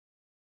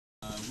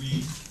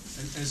we,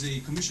 as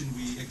a commission,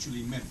 we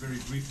actually met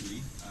very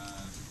briefly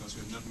because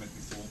we have not met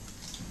before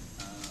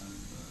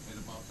at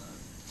about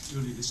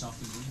early this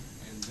afternoon,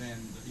 and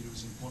then it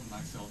was important,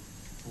 I felt,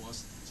 for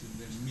us to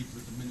then meet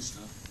with the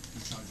minister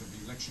in charge of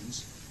the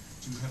elections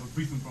to have a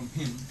briefing from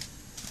him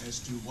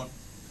as to what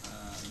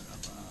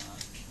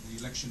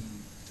the electoral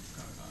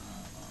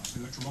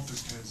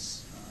office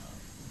has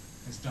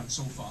done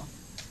so far,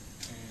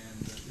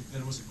 and that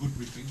was a good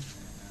briefing.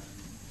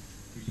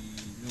 We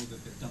know that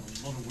they've done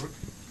a lot of work,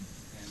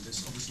 and there's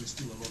obviously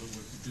still a lot of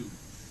work to do.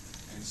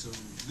 And so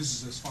this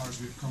is as far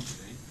as we've come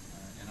today,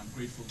 and I'm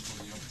grateful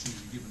for the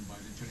opportunity given by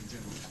the Attorney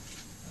General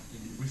in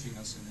briefing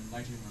us and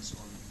enlightening us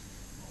on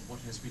what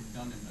has been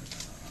done and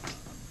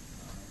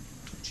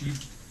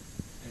achieved.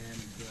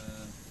 And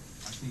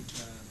I think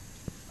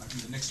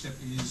the next step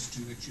is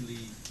to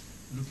actually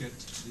look at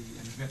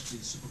and vet the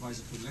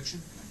supervisor for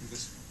election. And I think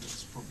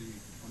that's probably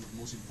one of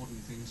the most important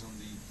things on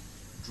the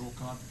draw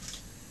card,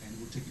 and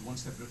we'll take it one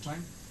step at a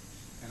time.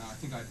 And I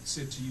think I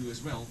said to you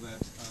as well that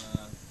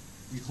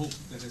we hope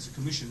that as a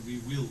commission we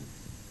will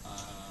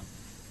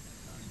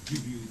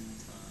give you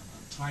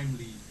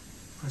timely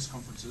press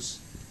conferences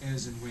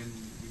as and when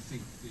we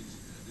think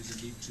there's a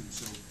need to.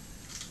 So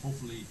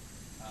hopefully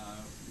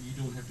you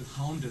don't have to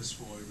hound us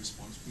for a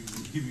response. We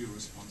will give you a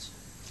response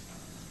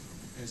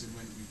as and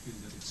when we feel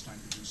that it's time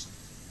to do so.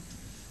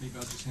 Maybe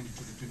I'll just hand it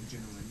to the Attorney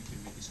General and he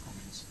can make his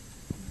comments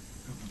on the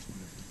governance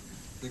matter.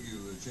 Thank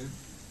you, Chair.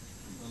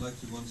 I'd like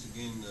to once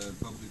again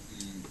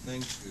publicly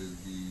thank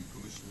the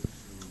commissioners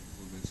who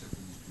have accepted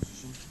this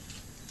position,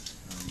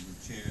 the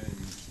Chair and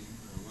his team.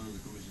 One of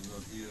the commissioners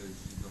out here is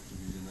Dr.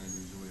 Vijayananda,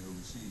 who is away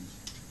overseas.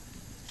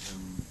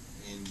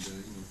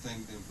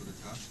 Thank them for the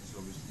task. It's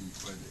obviously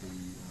quite a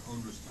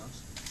onerous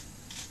task.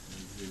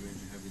 They're going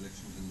to have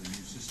elections in the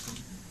new system.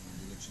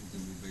 The elections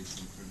will be based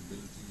on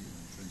credibility and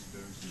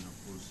transparency, and of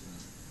course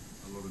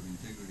a lot of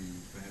integrity,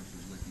 perhaps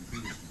was lacking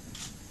previously.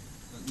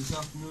 This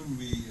afternoon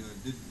we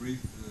did brief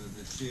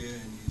the Chair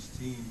and his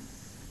team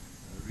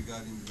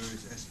regarding the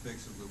various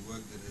aspects of the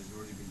work that has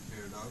already been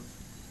carried out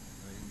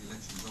in the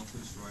elections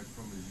office, right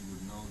from, as you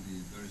would know,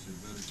 the various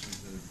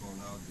advertisements that have gone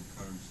out, the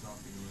current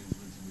staffing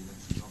arrangements in the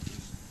elections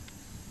office,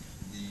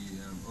 the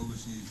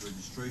overseas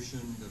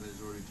registration that has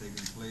already taken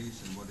place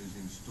and what is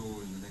in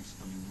store in the next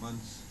coming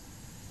months,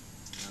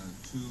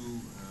 to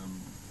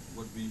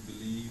what we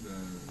believe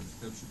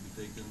steps should be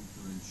taken to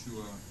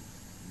ensure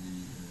the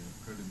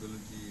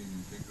credibility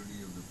and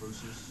integrity of the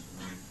process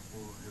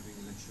for having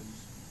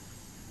elections.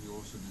 We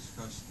also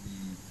discussed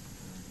the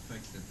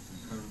fact that the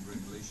current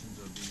regulations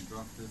are being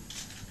drafted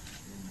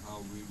and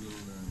how we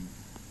will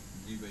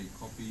give a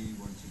copy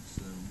once it's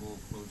more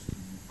close to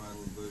the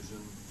final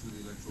version to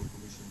the Electoral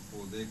Commission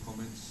for their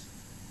comments,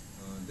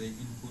 their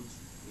input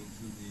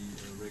into the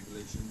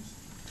regulations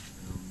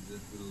that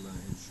will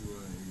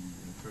ensure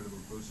a credible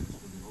process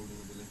for the holding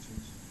of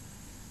elections.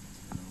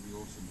 We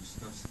also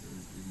discussed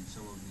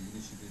some of the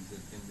initiatives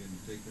that can be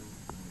undertaken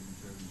in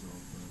terms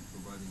of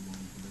providing more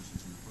information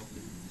to the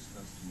public. We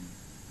discussed the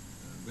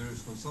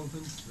various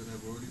consultants that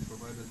have already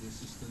provided the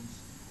assistance,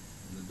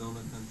 and the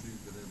donor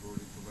countries that have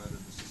already provided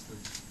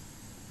assistance,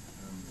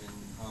 and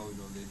how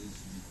there needs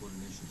to be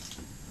coordination.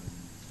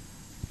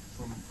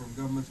 From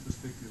government's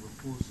perspective, of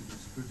course, it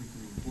is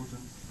critically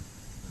important,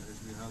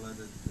 as we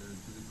highlighted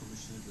to the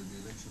Commissioner, that the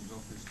elections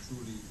office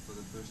truly, for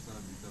the first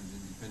time, becomes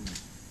independent,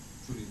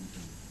 truly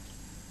independent.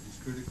 It is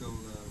critical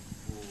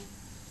for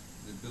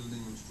the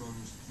building of strong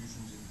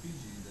institutions in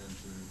Fiji that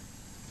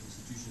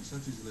institutions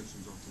such as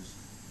elections office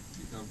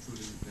become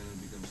truly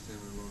independent, become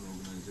standalone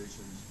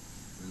organizations.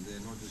 They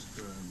are not just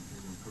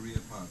career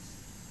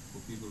paths for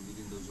people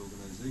within those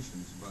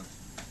organizations, but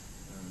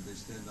they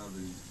stand out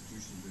as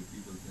institutions where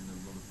people can have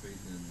a lot of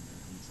faith and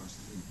trust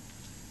in.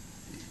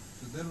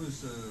 So that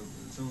was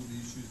some of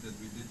the issues that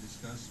we did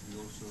discuss. We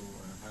also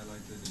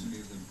highlighted and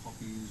gave them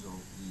copies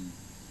of the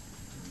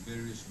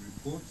various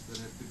reports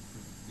that have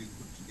been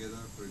put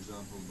together, for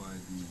example, by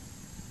the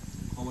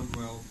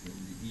Commonwealth and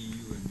the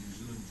EU and New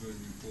Zealand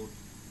joint report,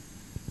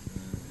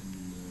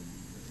 and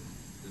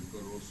they've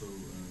got also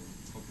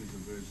copies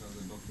of various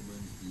other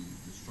documents, the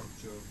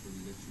structure for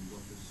the elections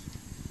office.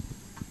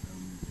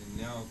 And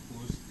now, of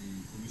course, the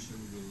Commission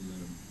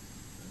will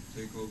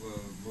take over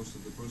most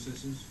of the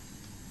processes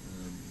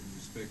in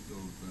respect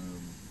of,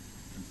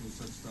 until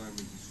such time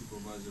as the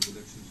supervisor of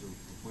elections are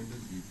appointed,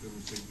 the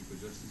Permanent Secretary for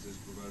Justice, as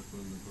provided for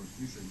in the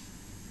Constitution,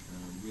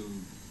 will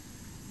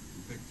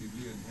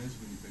effectively and has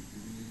been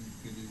effectively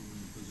get in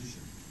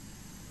position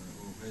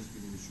or has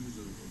been in the shoes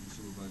of the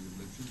supervisor of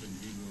elections, and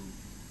he will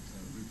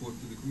report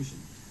to the Commission.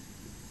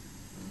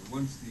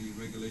 Once the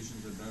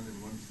regulations are done and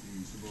once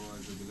the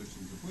supervisor of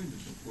elections is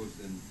appointed, of course,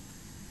 then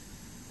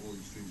all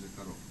the strings are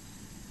cut off,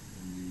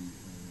 and the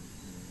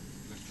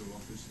electoral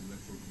office, the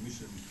electoral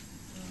commission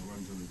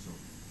runs on its own.